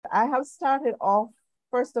I have started off,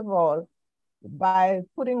 first of all, by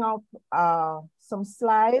putting up some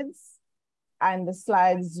slides, and the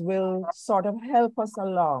slides will sort of help us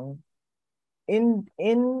along. In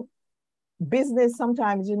business,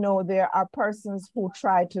 sometimes, you know, there are persons who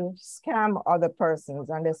try to scam other persons,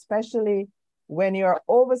 and especially when you're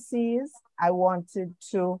overseas, I wanted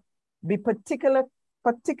to be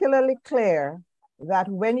particularly clear that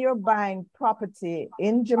when you're buying property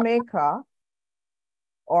in Jamaica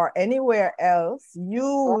or anywhere else,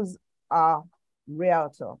 use a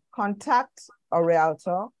realtor. Contact a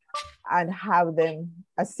realtor and have them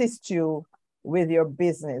assist you with your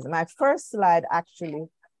business. My first slide actually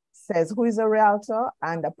says who is a realtor,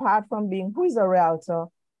 and apart from being who is a realtor,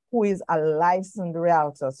 who is a licensed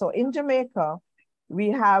realtor. So in Jamaica, we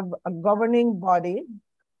have a governing body,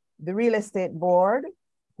 the real estate board,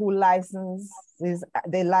 who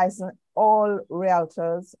they license all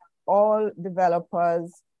realtors, all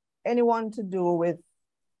developers, anyone to do with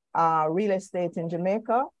real estate in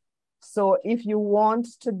Jamaica. So if you want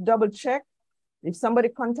to double check, if somebody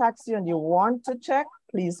contacts you and you want to check,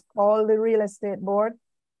 please call the real estate board.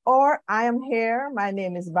 Or I am here, my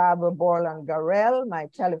name is Barbara Borland Garrell, my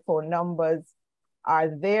telephone numbers are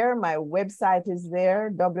there, my website is there,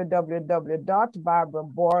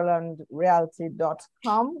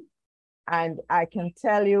 www.barbaraborlandrealty.com, and I can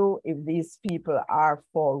tell you if these people are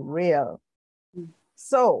for real.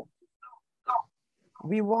 So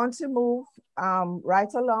we want to move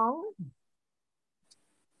right along.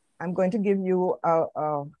 I'm going to give you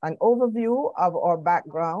an overview of our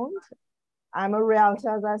background. I'm a realtor,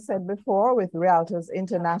 as I said before, with Realtors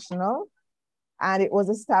International, and it was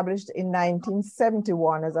established in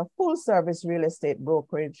 1971 as a full-service real estate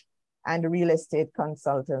brokerage and real estate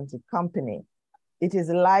consultancy company. It is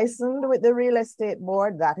licensed with the real estate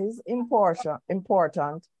board. That is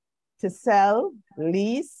important to sell,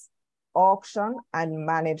 lease, auction, and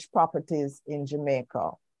manage properties in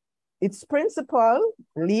Jamaica. Its principal,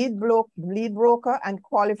 lead broker, and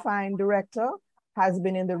qualifying director has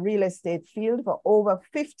been in the real estate field for over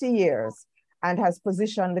 50 years and has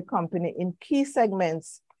positioned the company in key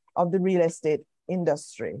segments of the real estate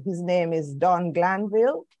industry. His name is Don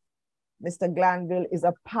Glanville. Mr. Glanville is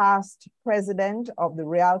a past president of the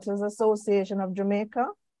Realtors Association of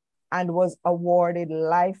Jamaica and was awarded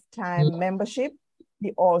lifetime membership.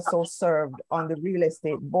 He also served on the real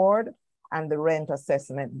estate board and the rent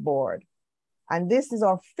assessment board. And this is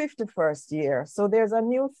our 51st year. So there's a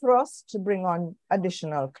new thrust to bring on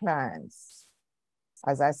additional clients.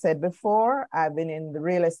 As I said before, I've been in the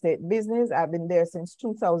real estate business. I've been there since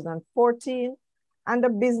 2014 and a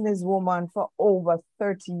businesswoman for over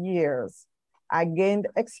 30 years. I gained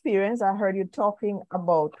experience. I heard you talking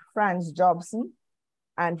about Franz Jobson,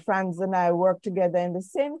 and Franz and I worked together in the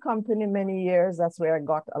same company many years. That's where I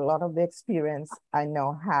got a lot of the experience I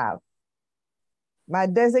now have. My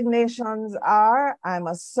designations are, I'm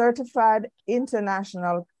a certified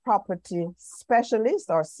international property specialist,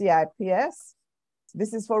 or CIPS.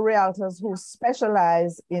 This is for realtors who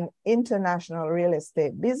specialize in international real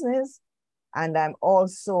estate business. And I'm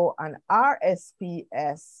also an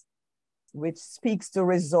RSPS, which speaks to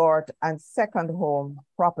resort and second home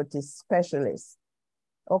property specialists.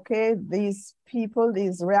 Okay, these people,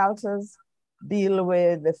 these realtors, deal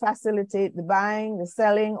with facilitate the buying, the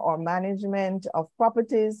selling, or management of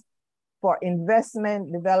properties for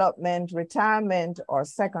investment, development, retirement, or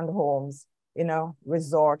second homes in a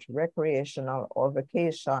resort, recreational, or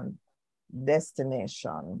vacation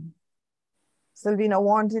destination. Sylvina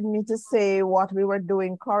wanted me to say what we were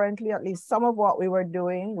doing currently, at least some of what we were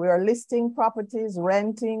doing. We are listing properties,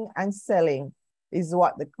 renting, and selling is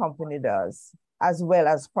what the company does, as well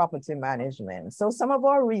as property management. So some of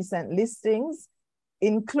our recent listings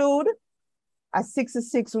include a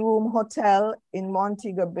 66-room hotel in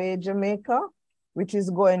Montego Bay, Jamaica, which is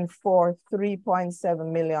going for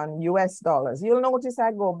 $3.7 million US dollars. You'll notice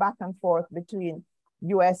I go back and forth between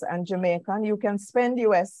US and Jamaica, and you can spend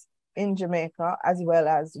US in Jamaica as well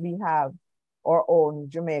as we have our own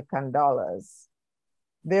Jamaican dollars.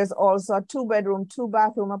 There's also a 2-bedroom,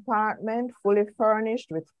 2-bathroom apartment, fully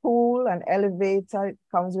furnished with pool and elevator. It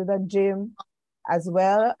comes with a gym as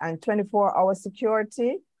well, and 24-hour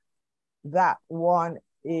security. That one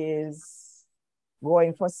is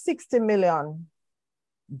going for 60 million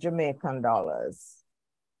Jamaican dollars.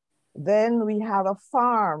 Then we have a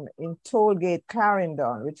farm in Tollgate,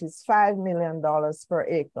 Clarendon, which is $5 million per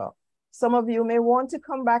acre. Some of you may want to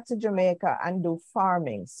come back to Jamaica and do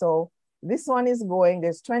farming. So this one is going,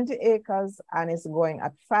 there's 20 acres and it's going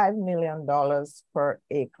at $5 million per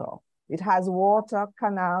acre. It has water,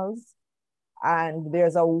 canals, and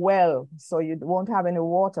there's a well, so you won't have any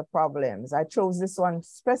water problems. I chose this one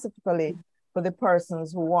specifically for the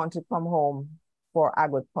persons who want to come home for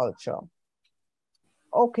agriculture.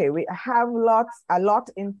 Okay, we have a lot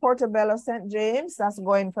in Portobello, St. James. That's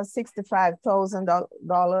going for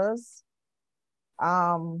 $65,000.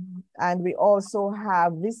 And we also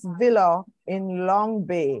have this villa in Long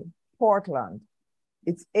Bay, Portland.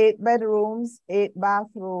 It's 8 bedrooms, 8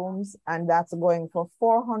 bathrooms, and that's going for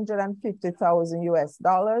 $450,000 US.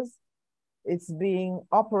 It's being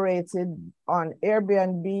operated on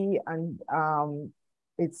Airbnb, and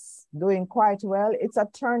it's doing quite well. It's a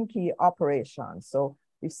turnkey operation. So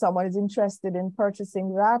if someone is interested in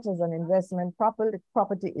purchasing that as an investment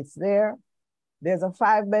property, it's there. There's a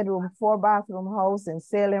 5-bedroom, 4-bathroom house in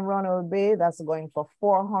Salem, Ronald Bay that's going for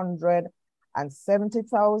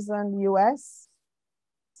 $470,000 US.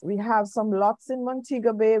 We have some lots in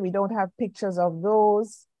Montego Bay. We don't have pictures of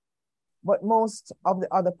those, but most of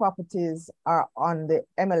the other properties are on the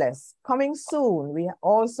MLS. Coming soon, we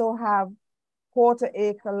also have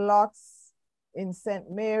quarter-acre lots in St.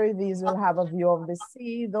 Mary. These will have a view of the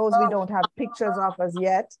sea. Those we don't have pictures of as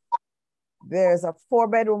yet. There's a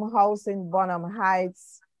 4-bedroom house in Bonham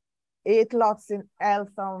Heights, 8 lots in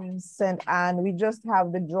Eltham, St. Anne. We just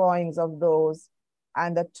have the drawings of those,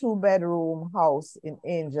 and a 2-bedroom house in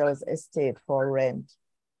Angels Estate for rent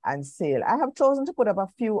and sale. I have chosen to put up a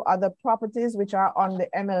few other properties which are on the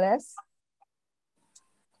MLS.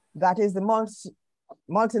 That is the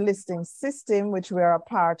multi-listing system, which we are a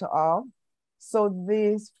part of. So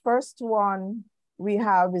this first one we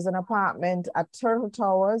have is an apartment at Turtle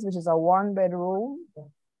Towers, which is a 1-bedroom.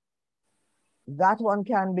 That one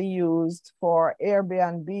can be used for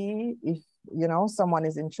Airbnb if someone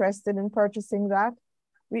is interested in purchasing that.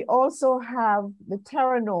 We also have the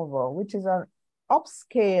Terra Nova, which is an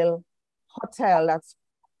upscale hotel that's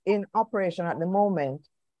in operation at the moment,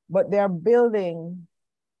 but they're building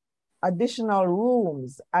additional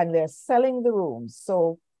rooms and they're selling the rooms.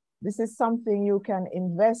 So this is something you can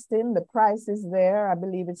invest in. The price is there. I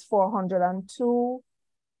believe it's $402,000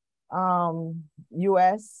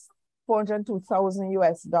 US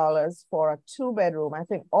for a 2-bedroom. I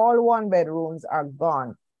think all 1-bedrooms are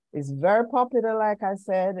gone. It's very popular, like I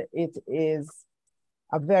said. It is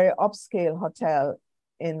a very upscale hotel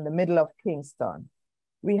in the middle of Kingston.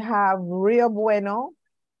 We have Rio Bueno,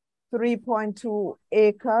 3.2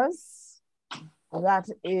 acres. That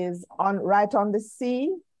is right on the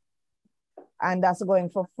sea. And that's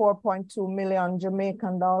going for 4.2 million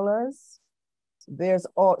Jamaican dollars. There's,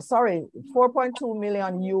 4.2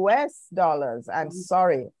 million US dollars. I'm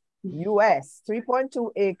sorry, US,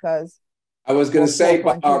 3.2 acres. I was going to say,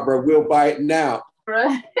 Barbara, we'll buy it now.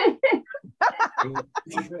 Right.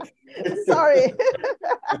 Sorry.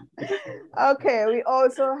 Okay, we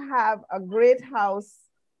also have a great house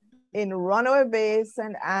in Runaway Bay,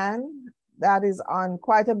 St. Anne. That is on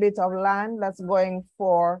quite a bit of land. That's going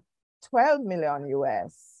for 12 million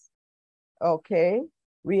US. Okay,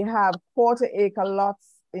 we have quarter-acre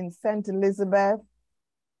lots in St. Elizabeth.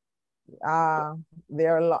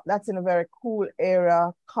 That's in a very cool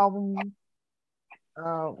area.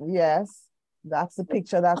 Yes, that's the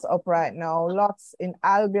picture that's up right now. Lots in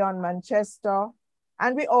Albion, Manchester.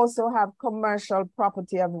 And we also have commercial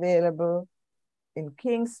property available in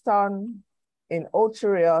Kingston, in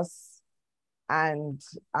Ocherius, and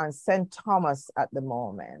St. Thomas at the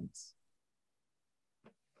moment.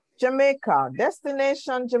 Jamaica,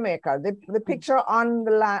 destination Jamaica. The picture on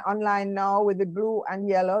the online now with the blue and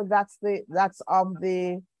yellow, that's of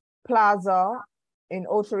the plaza in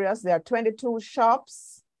Ocherius. There are 22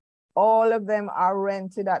 shops. All of them are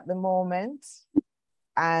rented at the moment,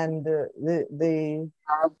 and the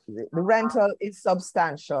rental is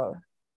substantial.